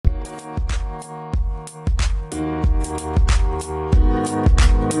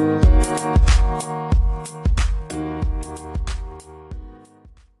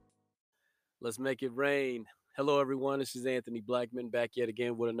Let's make it rain. Hello, everyone. This is Anthony Blackman back yet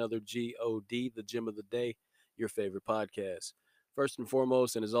again with another GOD, the Gym of the Day, your favorite podcast. First and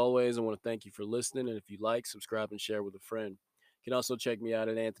foremost, and as always, I want to thank you for listening. And if you like, subscribe and share with a friend. You can also check me out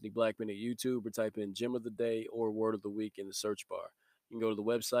at Anthony Blackman at YouTube or type in Gym of the Day or Word of the Week in the search bar. You can go to the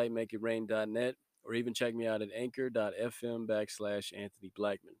website, makeitrain.net, or even check me out at anchor.fm/Anthony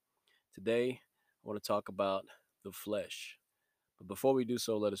Blackman. Today, I want to talk about the flesh. But before we do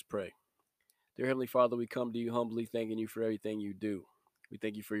so, let us pray. Dear Heavenly Father, we come to you humbly, thanking you for everything you do. We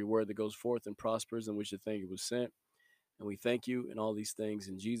thank you for your word that goes forth and prospers, in which the thing it was sent. And we thank you in all these things.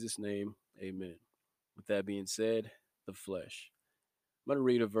 In Jesus' name, amen. With that being said, the flesh. I'm going to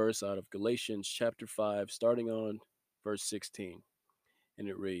read a verse out of Galatians chapter 5, starting on verse 16. And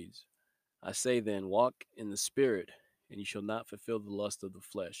it reads, I say then, walk in the Spirit, and you shall not fulfill the lust of the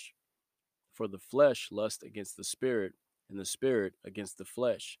flesh. For the flesh lusts against the Spirit, and the Spirit against the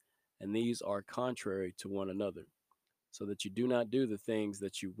flesh. And these are contrary to one another, so that you do not do the things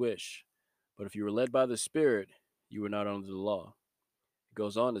that you wish. But if you are led by the Spirit, you are not under the law. It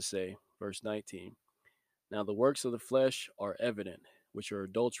goes on to say, verse 19, Now the works of the flesh are evident, which are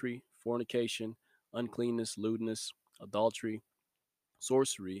adultery, fornication, uncleanness, lewdness, adultery,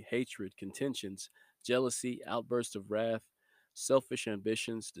 sorcery, hatred, contentions, jealousy, outbursts of wrath, selfish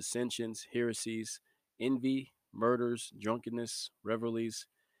ambitions, dissensions, heresies, envy, murders, drunkenness, revelries,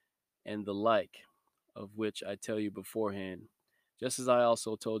 and the like, of which I tell you beforehand, just as I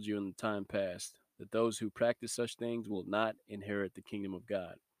also told you in the time past, that those who practice such things will not inherit the kingdom of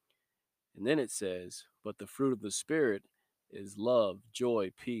God. And then it says, But the fruit of the Spirit is love,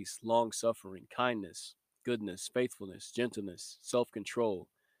 joy, peace, long-suffering, kindness, goodness, faithfulness, gentleness, self-control.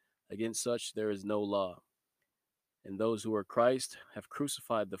 Against such there is no law. And those who are Christ have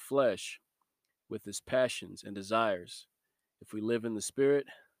crucified the flesh with its passions and desires. If we live in the Spirit,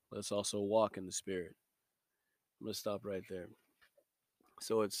 let's also walk in the Spirit. I'm going to stop right there.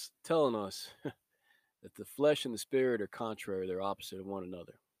 So it's telling us that the flesh and the Spirit are contrary, they're opposite of one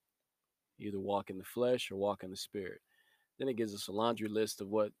another. You either walk in the flesh or walk in the Spirit. Then it gives us a laundry list of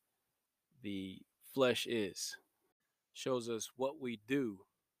what the flesh is. Shows us what we do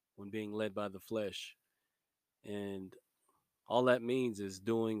when being led by the flesh. And all that means is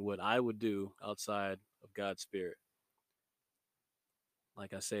doing what I would do outside of God's Spirit.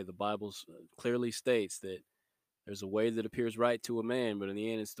 Like I say, the Bible clearly states that there's a way that appears right to a man, but in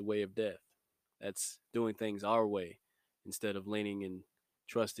the end, it's the way of death. That's doing things our way instead of leaning and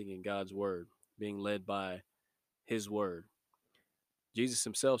trusting in God's word, being led by his word. Jesus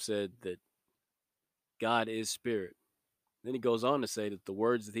himself said that God is spirit. Then he goes on to say that the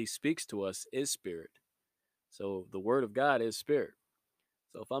words that he speaks to us is spirit. So the word of God is spirit.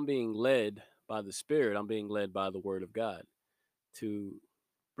 So if I'm being led by the Spirit, I'm being led by the word of God. To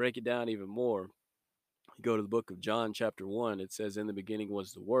break it down even more, you go to the book of John chapter 1, it says, in the beginning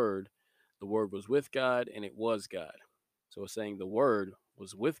was the Word was with God, and it was God. So it's saying the Word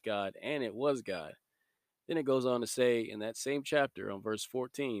was with God, and it was God. Then it goes on to say in that same chapter on verse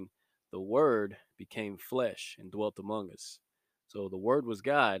 14, the Word became flesh and dwelt among us. So the Word was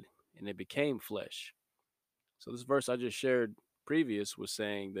God, and it became flesh. So this verse I just shared previous was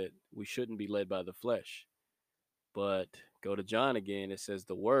saying that we shouldn't be led by the flesh. But go to John again, it says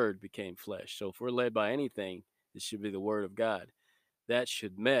the word became flesh. So if we're led by anything, it should be the word of God. That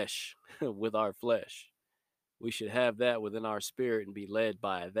should mesh with our flesh. We should have that within our spirit and be led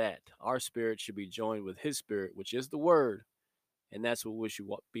by that. Our spirit should be joined with his spirit, which is the word, and that's what we should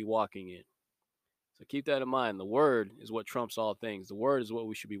be walking in. So keep that in mind. The word is what trumps all things. The word is what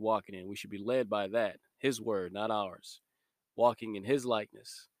we should be walking in. We should be led by that, his word, not ours, walking in his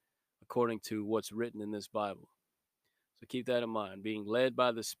likeness, according to what's written in this Bible. So keep that in mind. Being led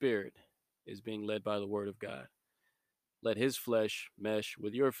by the Spirit is being led by the Word of God. Let his flesh mesh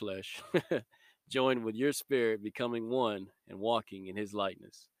with your flesh, join with your spirit, becoming one and walking in his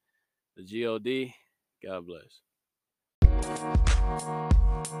likeness. The GOD, God bless.